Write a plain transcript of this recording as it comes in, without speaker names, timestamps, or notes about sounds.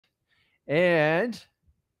And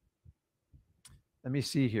let me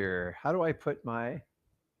see here. How do I put my,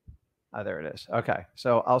 there it is. Okay.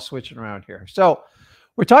 So I'll switch it around here. So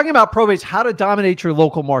we're talking about probates, how to dominate your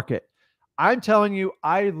local market. I'm telling you,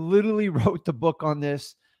 I literally wrote the book on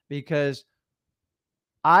this because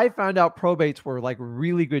I found out probates were like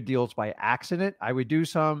really good deals by accident. I would do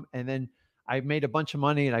some and then I made a bunch of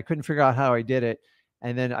money and I couldn't figure out how I did it.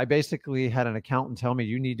 And then I basically had an accountant tell me,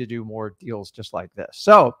 you need to do more deals just like this.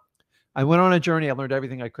 So I went on a journey. I learned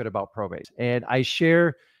everything I could about probates. And I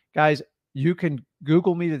share, guys, you can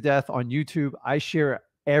Google me to death on YouTube. I share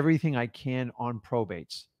everything I can on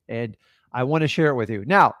probates. And I want to share it with you.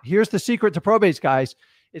 Now, here's the secret to probates, guys.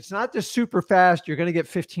 It's not just super fast. You're going to get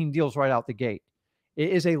 15 deals right out the gate. It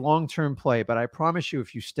is a long-term play, but I promise you,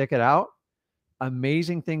 if you stick it out,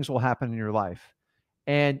 amazing things will happen in your life.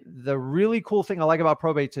 And the really cool thing I like about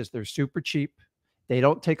probates is they're super cheap. They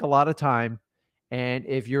don't take a lot of time. And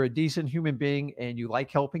if you're a decent human being and you like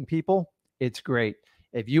helping people, it's great.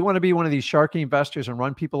 If you want to be one of these sharky investors and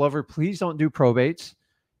run people over, please don't do probates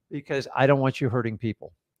because I don't want you hurting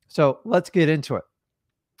people. So let's get into it.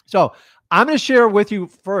 So I'm going to share with you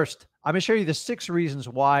first. I'm going to show you the 6 reasons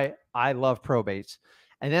why I love probates.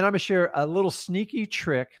 And then I'm going to share a little sneaky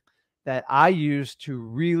trick that I use to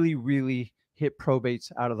really, really hit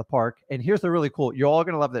probates out of the park. And here's the really cool. You're all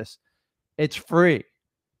going to love this. It's free.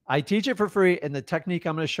 I teach it for free. And the technique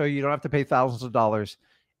I'm going to show you, you don't have to pay thousands of dollars.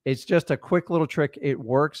 It's just a quick little trick. It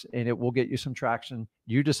works and it will get you some traction.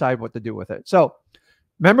 You decide what to do with it. So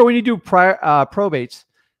remember, when you do probates,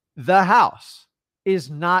 the house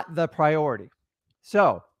is not the priority.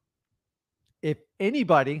 So if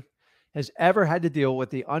anybody has ever had to deal with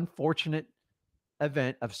the unfortunate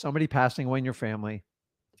event of somebody passing away in your family,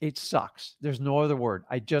 it sucks. There's no other word.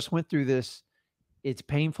 I just went through this. It's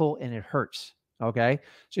painful and it hurts. Okay.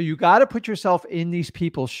 So you got to put yourself in these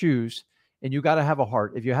people's shoes and you got to have a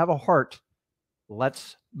heart. If you have a heart,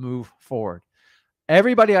 let's move forward.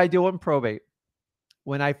 Everybody I deal in probate,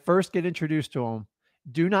 when I first get introduced to them,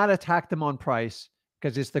 do not attack them on price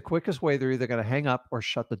because it's the quickest way. They're either going to hang up or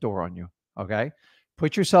shut the door on you. Okay.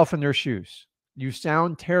 Put yourself in their shoes. You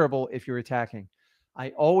sound terrible if you're attacking. I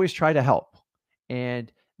always try to help.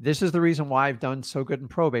 And this is the reason why I've done so good in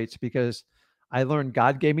probates, because I learned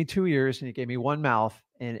God gave me 2 ears and he gave me one mouth.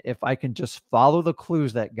 And if I can just follow the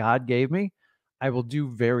clues that God gave me, I will do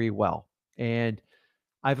very well. And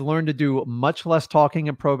I've learned to do much less talking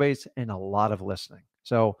in probates and a lot of listening.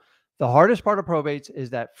 So the hardest part of probates is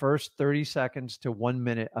that first 30 seconds to 1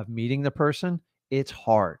 minute of meeting the person. It's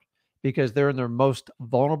hard because they're in their most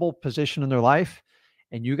vulnerable position in their life.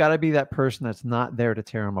 And you got to be that person that's not there to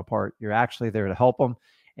tear them apart. You're actually there to help them.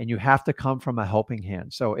 And you have to come from a helping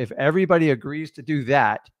hand. So if everybody agrees to do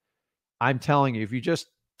that, I'm telling you, if you just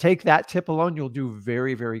take that tip alone, you'll do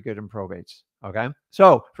very, very good in probates. Okay.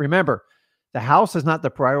 So remember, the house is not the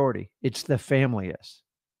priority. It's the family is.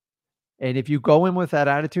 And if you go in with that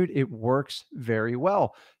attitude, it works very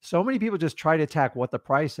well. So many people just try to attack what the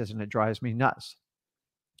price is, and it drives me nuts.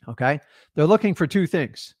 Okay. They're looking for 2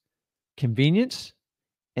 things: convenience,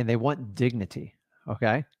 and they want dignity.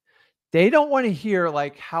 Okay. They don't want to hear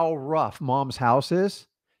like how rough mom's house is.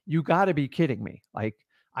 You got to be kidding me. Like,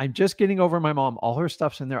 I'm just getting over my mom. All her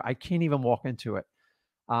stuff's in there. I can't even walk into it.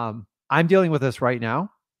 I'm dealing with this right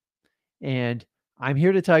now. And I'm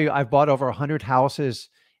here to tell you, I've bought over 100 houses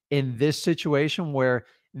in this situation where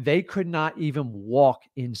they could not even walk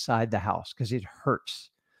inside the house because it hurts.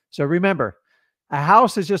 So remember, a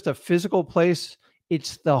house is just a physical place.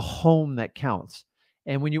 It's the home that counts.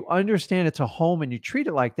 And when you understand it's a home and you treat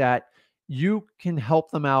it like that, you can help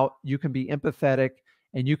them out. You can be empathetic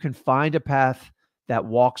and you can find a path that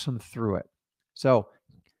walks them through it. So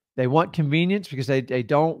they want convenience because they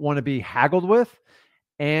don't want to be haggled with,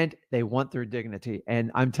 and they want their dignity.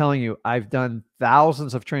 And I'm telling you, I've done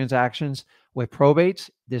thousands of transactions with probates.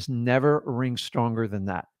 This never rings stronger than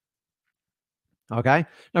that. Okay.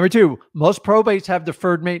 Number 2, most probates have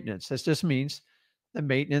deferred maintenance. This just means the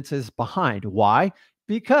maintenance is behind. Why?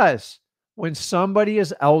 Because when somebody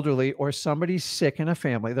is elderly or somebody's sick in a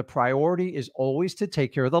family, the priority is always to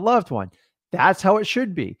take care of the loved one. That's how it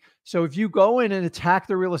should be. So if you go in and attack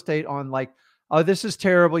the real estate on like, oh, this is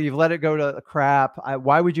terrible, you've let it go to crap,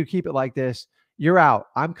 why would you keep it like this? You're out.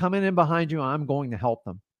 I'm coming in behind you. I'm going to help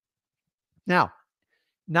them. Now,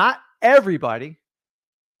 not everybody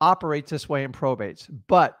operates this way in probates,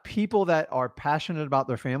 but people that are passionate about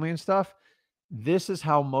their family and stuff, this is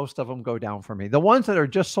how most of them go down for me. The ones that are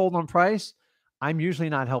just sold on price, I'm usually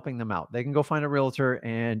not helping them out. They can go find a realtor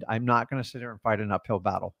and I'm not going to sit there and fight an uphill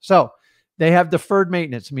battle. So they have deferred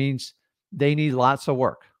maintenance, means they need lots of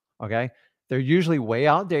work. Okay. They're usually way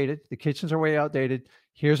outdated. The kitchens are way outdated.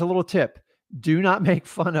 Here's a little tip. Do not make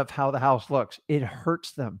fun of how the house looks. It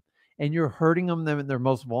hurts them, and you're hurting them in their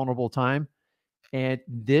most vulnerable time. And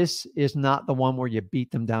this is not the one where you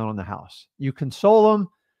beat them down on the house. You console them.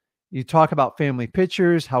 You talk about family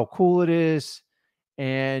pictures, how cool it is,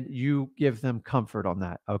 and you give them comfort on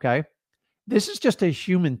that. Okay. This is just a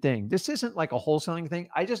human thing. This isn't like a wholesaling thing.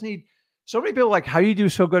 I just need so many people like, how do you do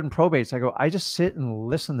so good in probates? I go, I just sit and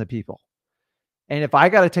listen to people. And if I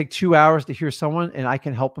got to take 2 hours to hear someone and I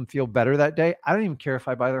can help them feel better that day, I don't even care if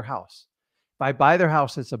I buy their house. If I buy their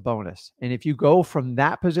house, it's a bonus. And if you go from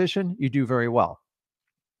that position, you do very well.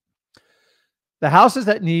 The houses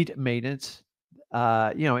that need maintenance,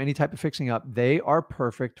 any type of fixing up, they are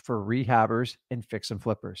perfect for rehabbers and fix and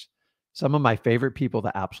flippers. Some of my favorite people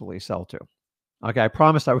to absolutely sell to. Okay, I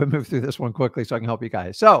promised I would move through this one quickly so I can help you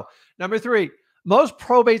guys. So, number 3, most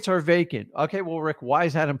probates are vacant. Okay, well, Rick, why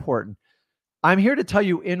is that important? I'm here to tell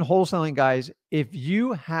you in wholesaling, guys, if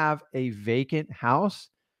you have a vacant house,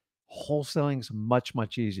 wholesaling is much,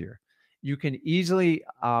 much easier. You can easily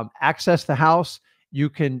access the house.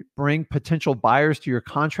 You can bring potential buyers to your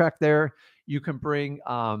contract there. You can bring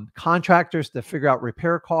contractors to figure out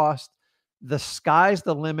repair costs. The sky's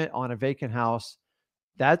the limit on a vacant house.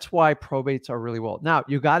 That's why probates are really well. Now,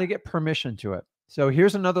 you got to get permission to it. So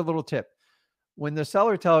here's another little tip. When the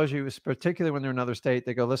seller tells you, particularly when they're in another state,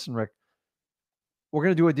 they go, listen, Rick, we're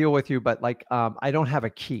going to do a deal with you, but I don't have a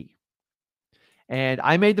key. And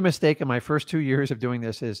I made the mistake in my first 2 years of doing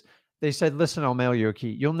this is they said, listen, I'll mail you a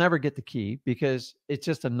key. You'll never get the key because it's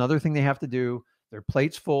just another thing they have to do. Their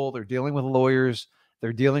plate's full. They're dealing with lawyers.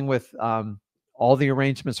 They're dealing with all the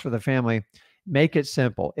arrangements for the family. Make it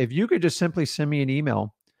simple. If you could just simply send me an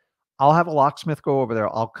email, I'll have a locksmith go over there.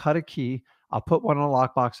 I'll cut a key. I'll put one in a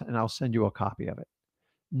lockbox and I'll send you a copy of it.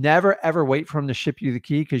 Never, ever wait for them to ship you the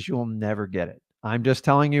key because you'll never get it. I'm just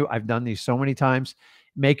telling you, I've done these so many times.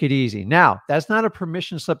 Make it easy. Now, that's not a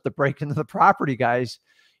permission slip to break into the property, guys.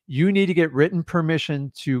 You need to get written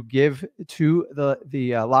permission to give to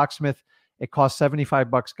the locksmith. It costs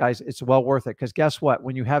 $75, guys. It's well worth it because guess what?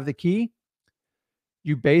 When you have the key,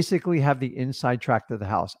 you basically have the inside track to the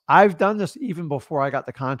house. I've done this even before I got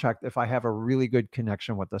the contract if I have a really good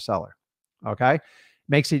connection with the seller. Okay?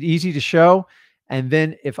 Makes it easy to show. And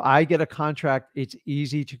then if I get a contract, it's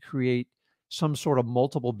easy to create some sort of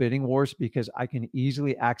multiple bidding wars because I can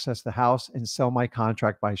easily access the house and sell my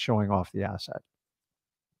contract by showing off the asset.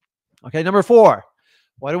 Okay, number 4.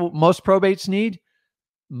 What do most probates need?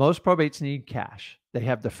 Most probates need cash. They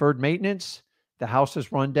have deferred maintenance. The house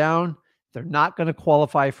is run down. They're not going to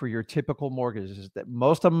qualify for your typical mortgages. That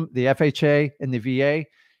most of them, the FHA and the VA,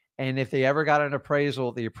 and if they ever got an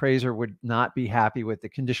appraisal, the appraiser would not be happy with the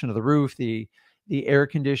condition of the roof, the air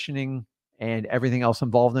conditioning, and everything else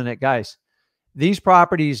involved in it. Guys, these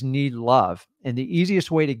properties need love, and the easiest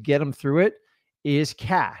way to get them through it is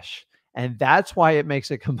cash. And that's why it makes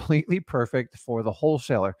it completely perfect for the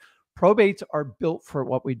wholesaler. Probates are built for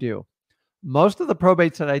what we do. Most of the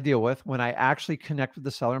probates that I deal with, when I actually connect with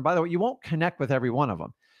the seller, and by the way, you won't connect with every one of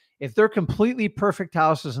them. If they're completely perfect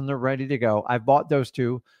houses and they're ready to go, I've bought those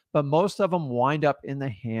too, but most of them wind up in the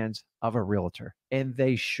hands of a realtor, and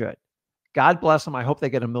they should. God bless them. I hope they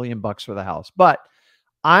get $1 million for the house. But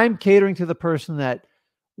I'm catering to the person that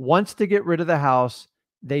wants to get rid of the house.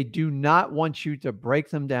 They do not want you to break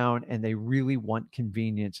them down, and they really want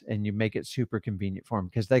convenience, and you make it super convenient for them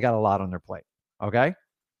because they got a lot on their plate. Okay.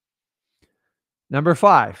 Number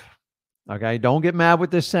 5. Okay. Don't get mad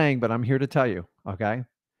with this saying, but I'm here to tell you. Okay.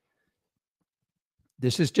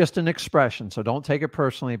 This is just an expression, so don't take it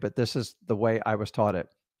personally, but this is the way I was taught it.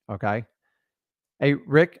 Okay. Hey,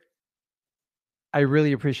 Rick, I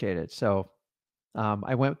really appreciate it. So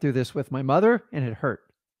I went through this with my mother and it hurt.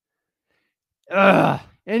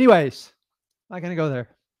 Anyways, I'm not going to go there.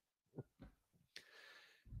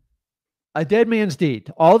 A dead man's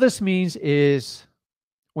deed. All this means is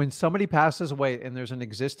when somebody passes away and there's an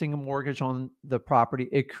existing mortgage on the property,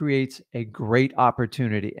 it creates a great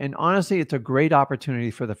opportunity. And honestly, it's a great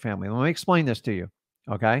opportunity for the family. Let me explain this to you.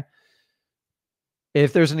 Okay.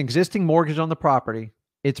 If there's an existing mortgage on the property,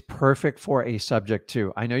 it's perfect for a subject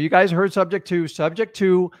to. I know you guys heard subject to. Subject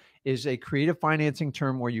to is a creative financing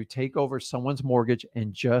term where you take over someone's mortgage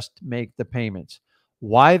and just make the payments.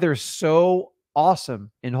 Why they're so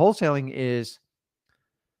awesome in wholesaling is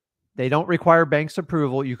they don't require bank's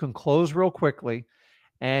approval. You can close real quickly.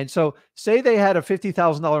 And so say they had a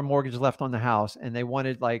 $50,000 mortgage left on the house and they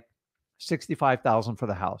wanted like $65,000 for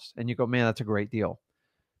the house. And you go, man, that's a great deal.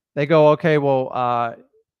 They go, okay, well,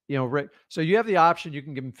 Rick, so you have the option. You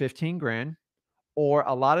can give them 15 grand, or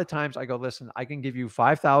a lot of times I go, listen, I can give you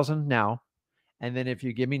 5,000 now. And then if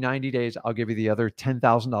you give me 90 days, I'll give you the other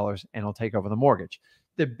 $10,000 and I'll take over the mortgage.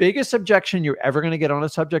 The biggest objection you're ever going to get on a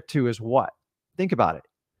subject to is what? Think about it.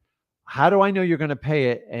 How do I know you're going to pay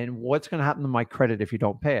it? And what's going to happen to my credit if you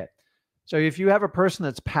don't pay it? So if you have a person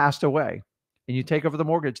that's passed away and you take over the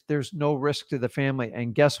mortgage, there's no risk to the family.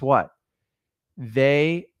 And guess what?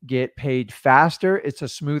 They get paid faster. It's a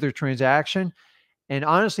smoother transaction. And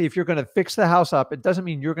honestly, if you're going to fix the house up, it doesn't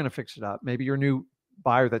mean you're going to fix it up. Maybe your new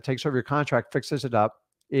buyer that takes over your contract fixes it up.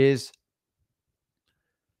 Is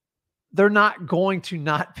they're not going to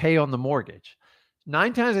not pay on the mortgage.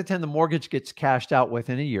 9 times out of 10, the mortgage gets cashed out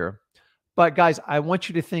within a year. But guys, I want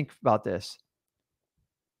you to think about this.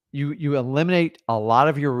 You eliminate a lot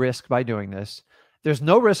of your risk by doing this. There's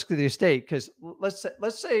no risk to the estate because let's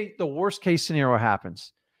say the worst case scenario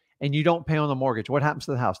happens and you don't pay on the mortgage. What happens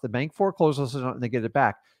to the house? The bank forecloses on it and they get it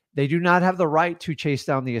back. They do not have the right to chase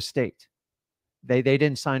down the estate. They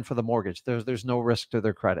didn't sign for the mortgage. There's no risk to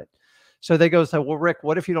their credit. So they go, well, Rick,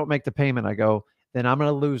 what if you don't make the payment? I go, then I'm going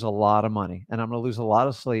to lose a lot of money and I'm going to lose a lot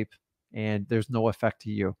of sleep and there's no effect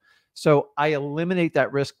to you. So I eliminate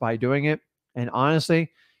that risk by doing it. And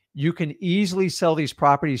honestly, you can easily sell these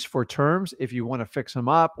properties for terms if you want to fix them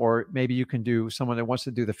up, or maybe you can do someone that wants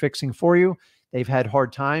to do the fixing for you. They've had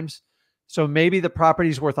hard times. So maybe the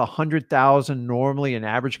property's worth $100,000 normally in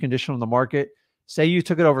average condition on the market. Say you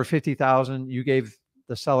took it over $50,000, you gave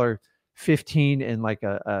the seller 15 in like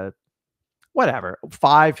a whatever,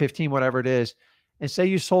 5, 15, whatever it is. And say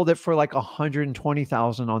you sold it for like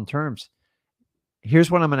 $120,000 on terms.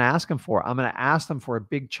 Here's what I'm going to ask them for. I'm going to ask them for a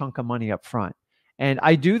big chunk of money up front. And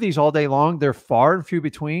I do these all day long. They're far and few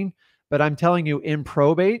between, but I'm telling you, in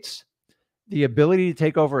probates, the ability to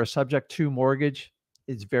take over a subject to mortgage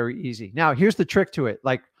is very easy. Now, here's the trick to it.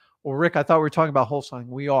 Like, well, Rick, I thought we were talking about wholesaling.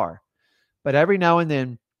 We are. But every now and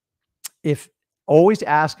then, always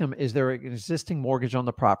ask them, is there an existing mortgage on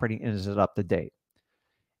the property and is it up to date?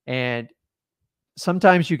 And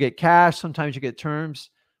sometimes you get cash, sometimes you get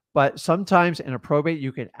terms. But sometimes in a probate,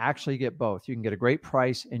 you can actually get both. You can get a great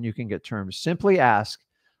price and you can get terms. Simply ask.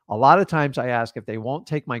 A lot of times I ask, if they won't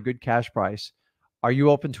take my good cash price, are you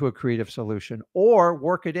open to a creative solution? Or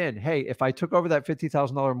work it in. Hey, if I took over that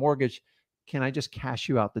 $50,000 mortgage, can I just cash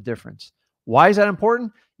you out the difference? Why is that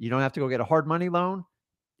important? You don't have to go get a hard money loan.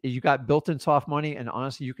 You got built-in soft money, and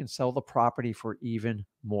honestly, you can sell the property for even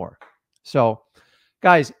more. So,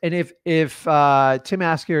 guys, and if Tim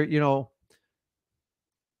asks here,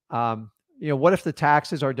 what if the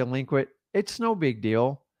taxes are delinquent? It's no big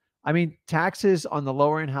deal. I mean, taxes on the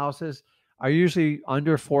lower end houses are usually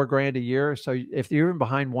under $4,000 a year. So if you're even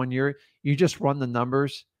behind 1 year, you just run the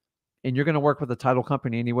numbers and you're going to work with the title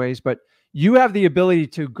company anyways. But you have the ability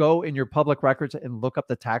to go in your public records and look up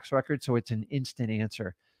the tax record. So it's an instant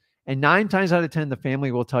answer. And 9 times out of 10, the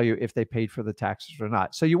family will tell you if they paid for the taxes or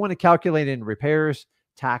not. So you want to calculate in repairs,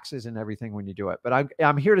 taxes, and everything when you do it. But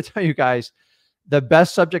I'm here to tell you guys, the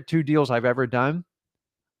best subject to deals I've ever done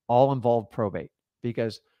all involved probate,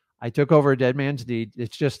 because I took over a dead man's deed.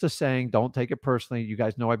 It's just a saying. Don't take it personally. You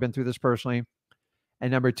guys know I've been through this personally.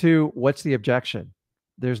 And number 2, what's the objection?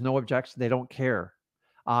 There's no objection. They don't care.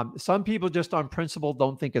 Some people just on principle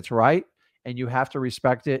don't think it's right, and you have to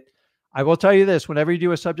respect it. I will tell you this. Whenever you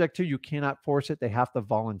do a subject to, you cannot force it. They have to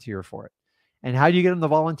volunteer for it. And how do you get them to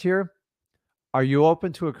volunteer? Are you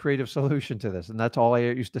open to a creative solution to this? And that's all I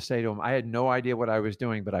used to say to them. I had no idea what I was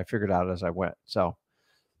doing, but I figured out as I went. So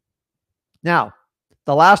now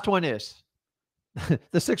the last one is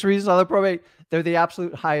the 6 reasons I love probate. They're the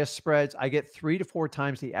absolute highest spreads. I get 3 to 4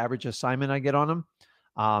 times the average assignment I get on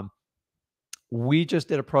them. We just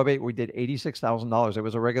did a probate. We did $86,000. It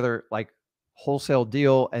was a regular wholesale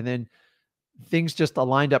deal. And then things just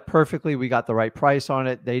aligned up perfectly. We got the right price on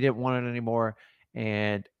it. They didn't want it anymore.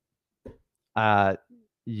 And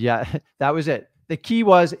yeah, that was it. The key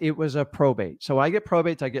was it was a probate. So when I get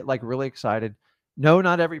probates, I get really excited. No,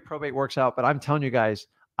 not every probate works out, but I'm telling you guys,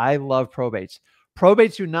 I love probates.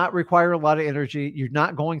 Probates do not require a lot of energy. You're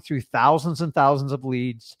not going through thousands and thousands of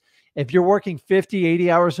leads. If you're working 50,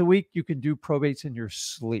 80 hours a week, you can do probates in your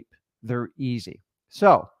sleep. They're easy.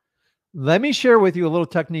 So let me share with you a little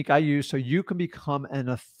technique I use so you can become an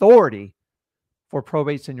authority for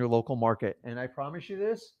probates in your local market. And I promise you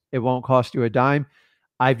this, it won't cost you a dime.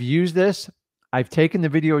 I've used this. I've taken the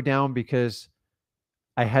video down because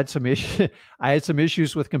I had some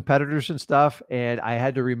issues with competitors and stuff, and I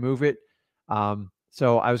had to remove it.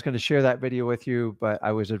 So I was going to share that video with you, but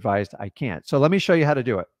I was advised I can't. So let me show you how to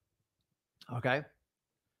do it. Okay.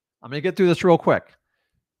 I'm going to get through this real quick.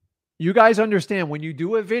 You guys understand when you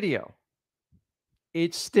do a video,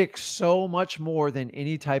 it sticks so much more than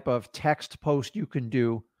any type of text post you can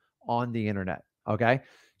do on the internet. Okay.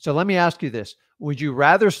 So let me ask you this. Would you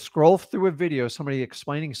rather scroll through a video, somebody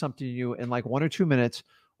explaining something to you in like 1 or 2 minutes,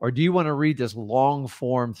 or do you want to read this long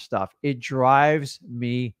form stuff? It drives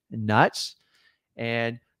me nuts.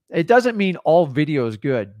 And it doesn't mean all video is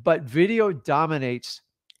good, but video dominates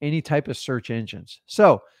any type of search engines.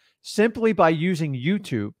 So simply by using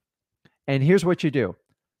YouTube, and here's what you do.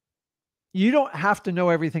 You don't have to know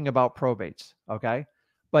everything about probates, okay?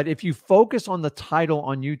 But if you focus on the title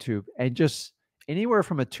on YouTube and just anywhere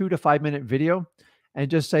from a 2 to 5 minute video and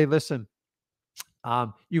just say, listen,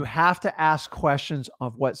 you have to ask questions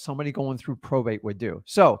of what somebody going through probate would do.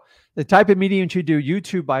 So the type of medium you do,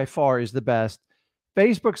 YouTube by far is the best.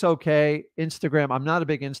 Facebook's okay. Instagram, I'm not a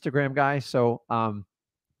big Instagram guy. So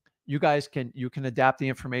you guys can adapt the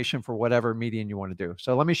information for whatever medium you want to do.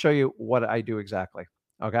 So let me show you what I do exactly.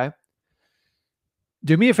 Okay.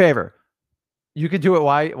 Do me a favor. You can do it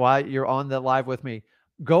while you're on the live with me.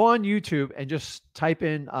 Go on YouTube and just type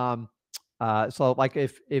in, so like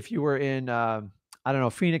if you were in, I don't know,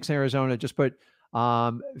 Phoenix, Arizona, just put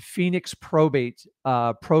Phoenix probate,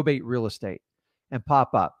 probate real estate and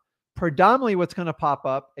pop up. Predominantly what's going to pop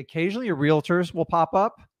up, occasionally your realtors will pop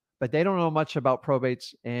up, but they don't know much about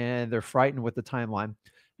probates and they're frightened with the timeline.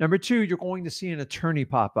 Number two, you're going to see an attorney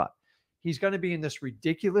pop up. He's going to be in this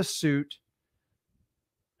ridiculous suit.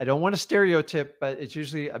 I don't want to stereotype, but it's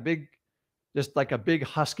usually a big, just like a big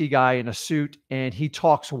husky guy in a suit, and he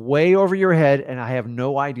talks way over your head, and I have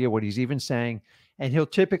no idea what he's even saying. And he'll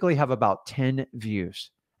typically have about 10 views.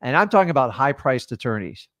 And I'm talking about high-priced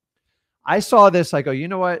attorneys. I saw this, I go, you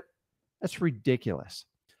know what? That's ridiculous.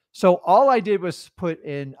 So all I did was put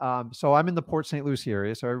in, so I'm in the Port St. Lucie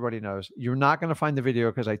area, so everybody knows. You're not going to find the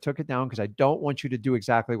video because I took it down because I don't want you to do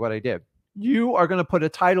exactly what I did. You are going to put a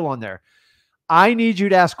title on there. I need you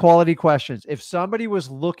to ask quality questions. If somebody was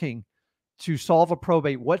looking to solve a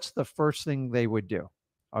probate, what's the first thing they would do?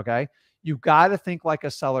 Okay. You got to think like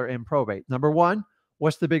a seller in probate. Number one,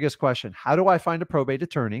 what's the biggest question? How do I find a probate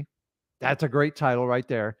attorney? That's a great title right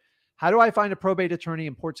there. How do I find a probate attorney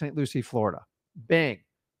in Port St. Lucie, Florida? Bang.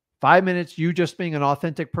 5 minutes, you just being an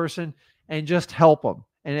authentic person and just help them.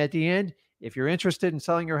 And at the end, if you're interested in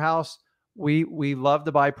selling your house, we love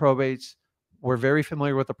to buy probates. We're very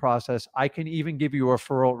familiar with the process. I can even give you a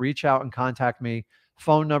referral. Reach out and contact me.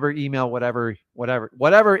 Phone number, email, whatever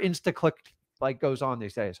InstaClick like goes on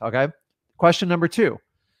these days. Okay. Question number two,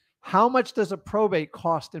 how much does a probate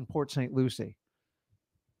cost in Port St. Lucie?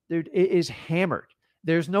 Dude, it is hammered.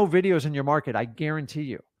 There's no videos in your market. I guarantee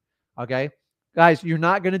you. Okay. Guys, you're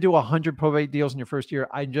not going to do 100 probate deals in your first year.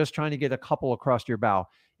 I'm just trying to get a couple across your bow.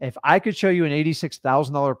 If I could show you an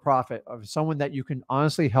 $86,000 profit of someone that you can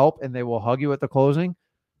honestly help and they will hug you at the closing,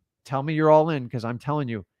 tell me you're all in, because I'm telling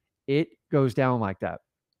you, it goes down like that.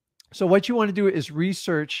 So what you want to do is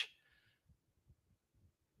research.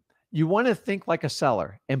 You want to think like a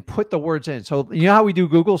seller and put the words in. So you know how we do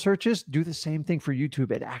Google searches? Do the same thing for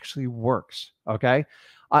YouTube. It actually works. Okay.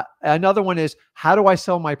 Another one is, how do I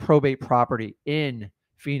sell my probate property in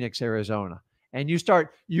Phoenix, Arizona? And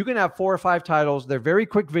you can have 4 or 5 titles. They're very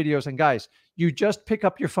quick videos. And guys, you just pick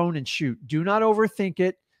up your phone and shoot. Do not overthink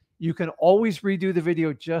it. You can always redo the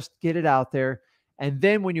video. Just get it out there. And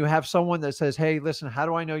then when you have someone that says, hey, listen, how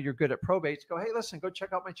do I know you're good at probates? Go, hey, listen, go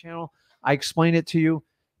check out my channel. I explain it to you.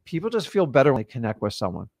 People just feel better when they connect with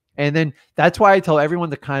someone. And then that's why I tell everyone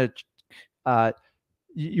to kind of,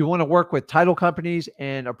 you want to work with title companies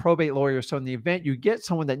and a probate lawyer. So in the event you get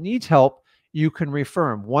someone that needs help, you can refer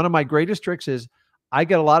them. One of my greatest tricks is I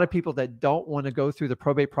get a lot of people that don't want to go through the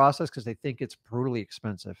probate process because they think it's brutally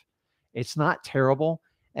expensive. It's not terrible.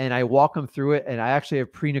 And I walk them through it. And I actually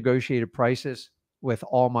have pre-negotiated prices with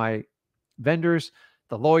all my vendors,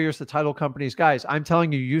 the lawyers, the title companies. Guys, I'm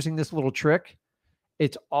telling you, using this little trick,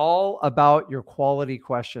 it's all about your quality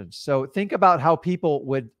questions. So think about how people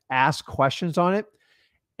would ask questions on it.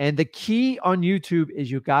 And the key on YouTube is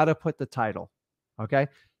you got to put the title. Okay.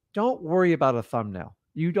 Don't worry about a thumbnail.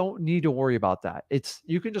 You don't need to worry about that.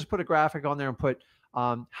 You can just put a graphic on there and put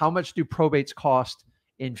how much do probates cost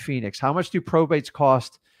in Phoenix? How much do probates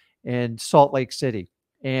cost in Salt Lake City?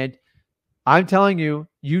 And I'm telling you,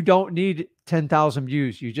 you don't need 10,000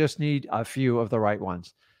 views. You just need a few of the right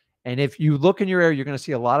ones. And if you look in your area, you're going to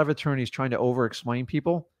see a lot of attorneys trying to over-explain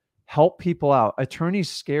people. Help people out. Attorneys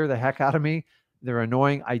scare the heck out of me. They're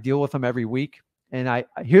annoying. I deal with them every week. And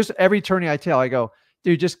here's every attorney I tell, I go,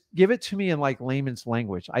 dude, just give it to me in like layman's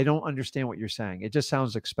language. I don't understand what you're saying. It just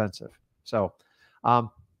sounds expensive. So,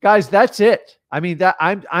 guys, that's it. I mean,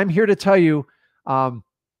 I'm here to tell you, I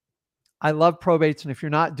love probates. And if you're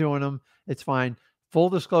not doing them, it's fine. Full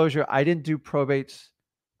disclosure, I didn't do probates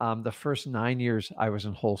the first 9 years I was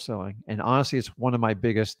in wholesaling. And honestly, it's one of my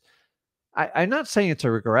biggest, I'm not saying it's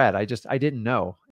a regret. I didn't know.